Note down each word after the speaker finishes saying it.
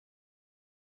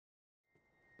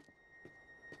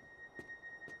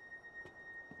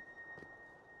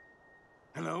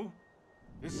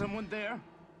Is someone there?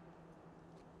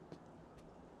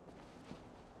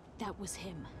 That was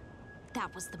him.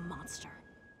 That was the monster.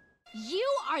 You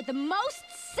are the most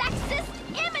sexist,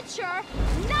 immature,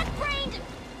 nut-brained...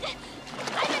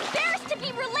 I'm embarrassed to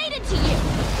be related to you!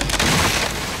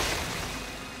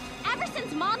 Ever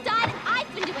since Mom died,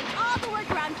 I've been doing all the work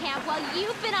around camp while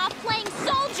you've been off playing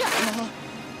soldier!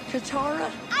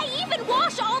 Katara? I even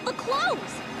wash all the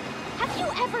clothes! Have you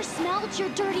ever smelled your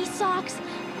dirty socks?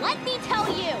 Let me tell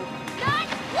you, not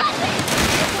pleasant!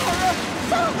 Katara,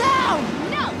 settle down!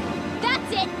 No!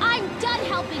 That's it! I'm done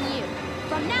helping you!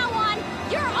 From now on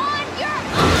your own!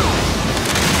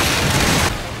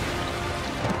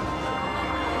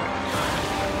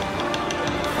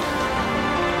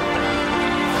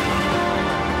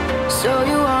 So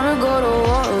you wanna go to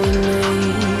war with me?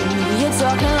 You're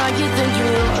talking like you think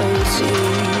you're royalty.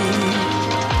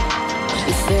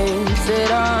 You think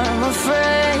that I'm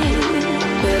afraid,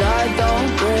 but I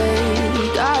don't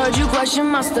break. I heard you question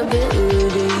my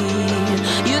stability.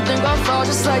 You think I'll fall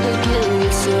just like a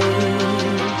guillotine,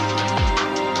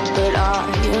 but I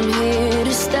am here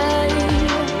to stay.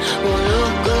 Won't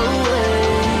look away.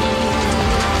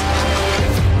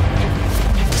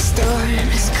 The storm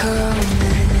is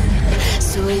coming,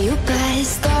 so you better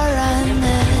start running.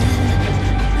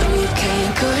 No, you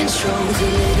can't control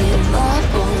it in my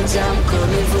bones. I'm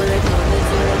coming for it, coming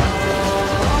for it.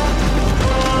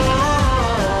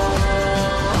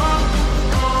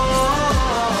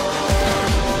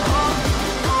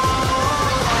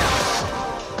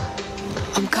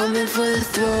 I'm coming for the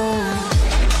throne.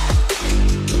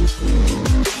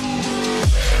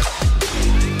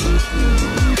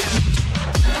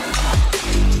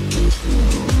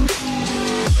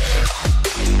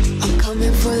 I'm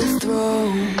coming for the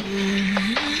throne.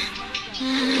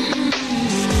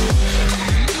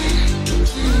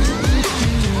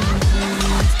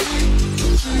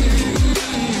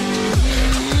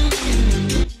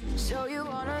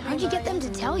 How'd you get them to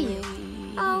tell you?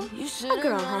 Oh, a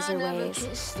girl has her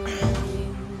ways.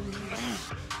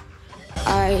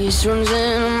 Ice runs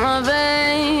in my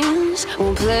veins,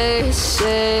 won't play it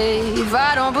safe.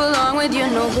 I don't belong with your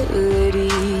nobility.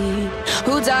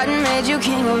 Who died and made you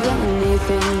king of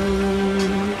anything?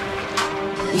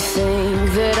 You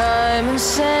think that I'm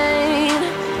insane?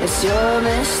 It's your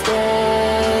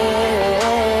mistake.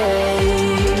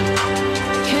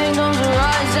 Kingdoms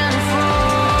rise and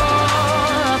fall.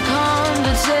 I've come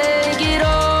to take it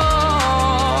all.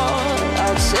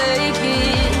 I'll take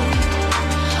it.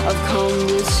 I've come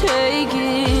to take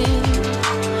it.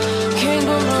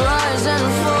 Kingdoms rise and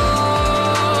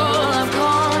fall. I've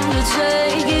come to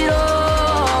take it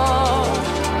all.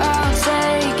 I'll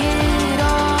take it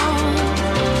all.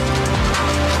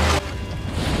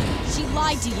 She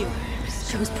lied to you.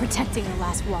 She was protecting her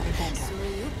last waterbender.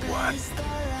 What?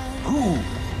 Who?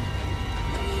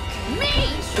 Me!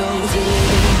 Don't feel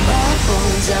it in my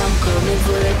bones. I'm coming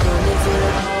for it, coming for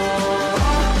it.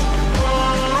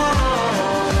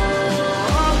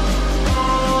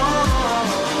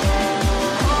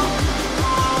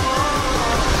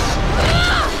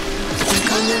 I'm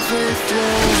coming for the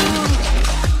throne.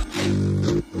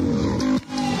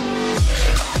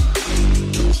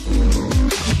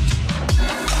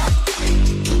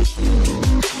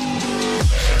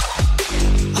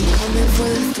 I'm coming for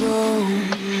the throne.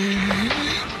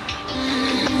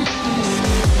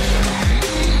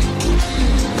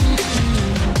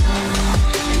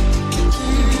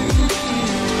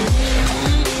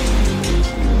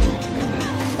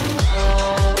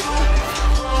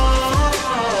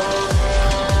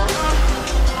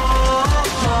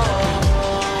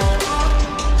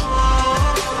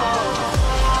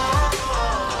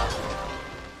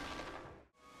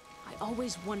 I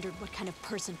always wondered what kind of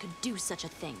person could do such a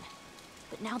thing.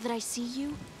 But now that I see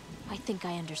you, I think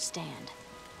I understand.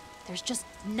 There's just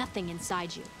nothing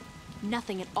inside you.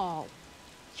 Nothing at all.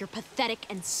 You're pathetic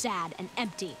and sad and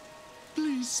empty.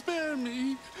 Please spare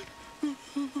me.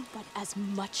 But as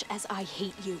much as I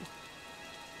hate you,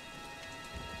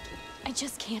 I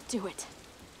just can't do it.